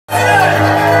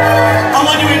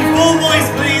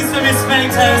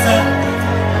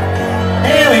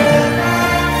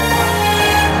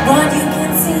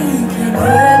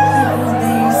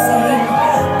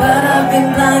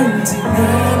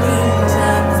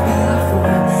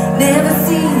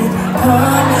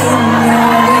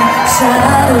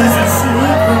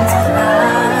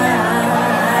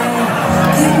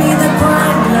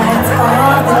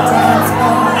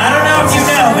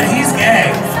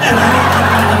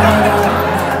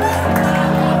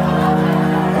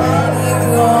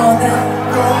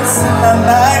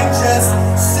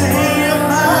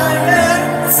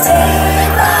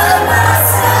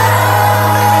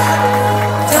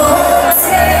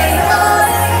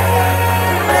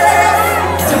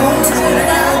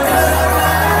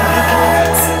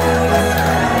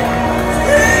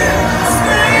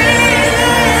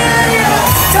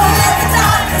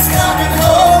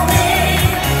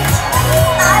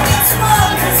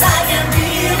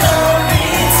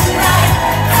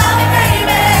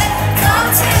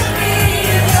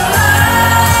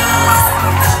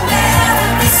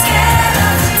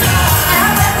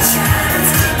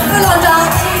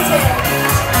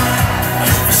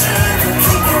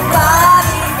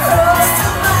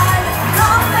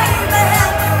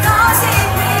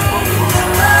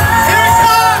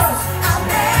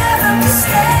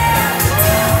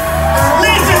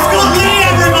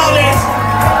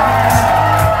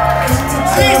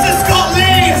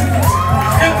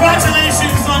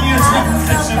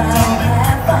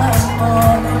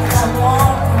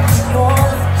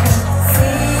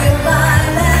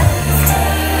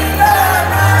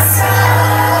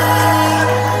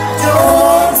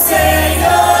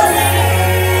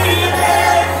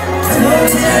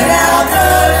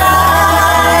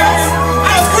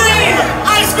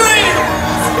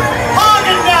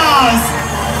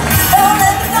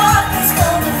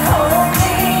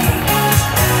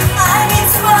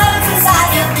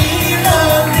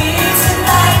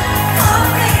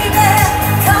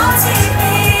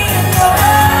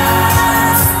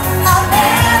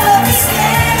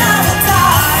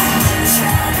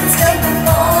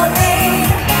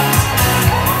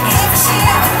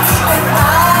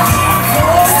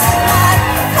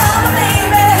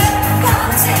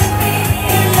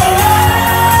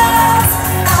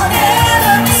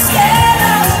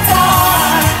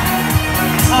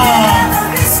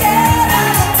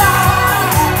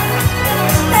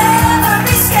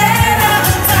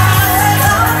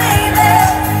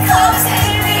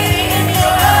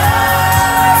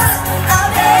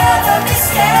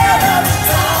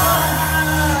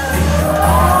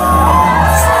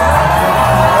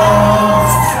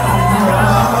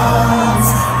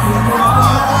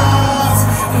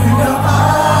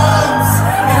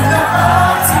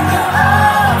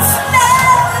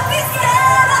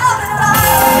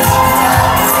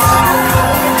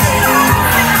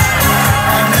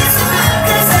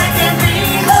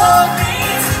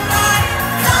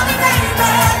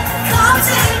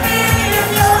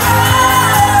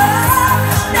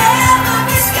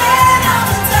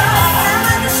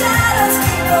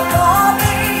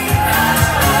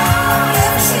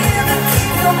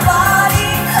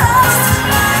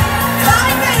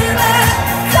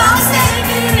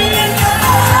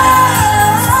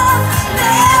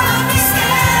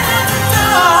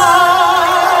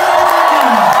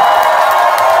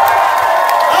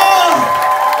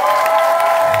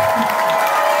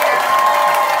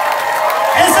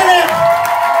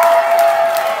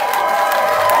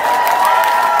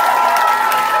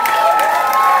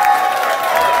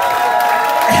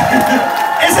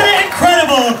Isn't it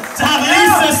incredible to have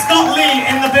Lisa Scott Lee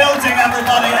in the building,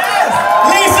 everybody?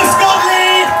 Lisa Scott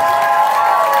Lee!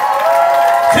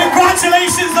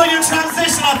 Congratulations on your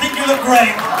transition, I think you look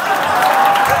great.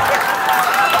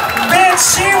 Bitch,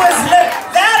 she was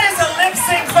that is a lip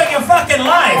sync for your fucking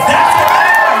life. That's what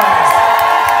that was.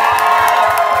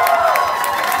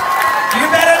 You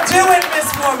better do it,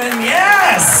 Miss Woman,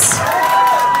 yes!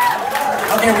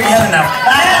 Okay, we had enough.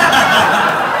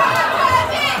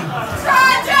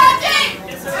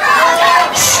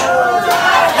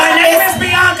 My name is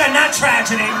Bianca, not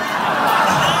Tragedy.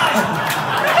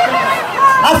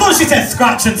 I thought she said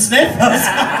scratch and sniff.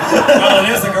 Well, it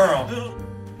is a girl.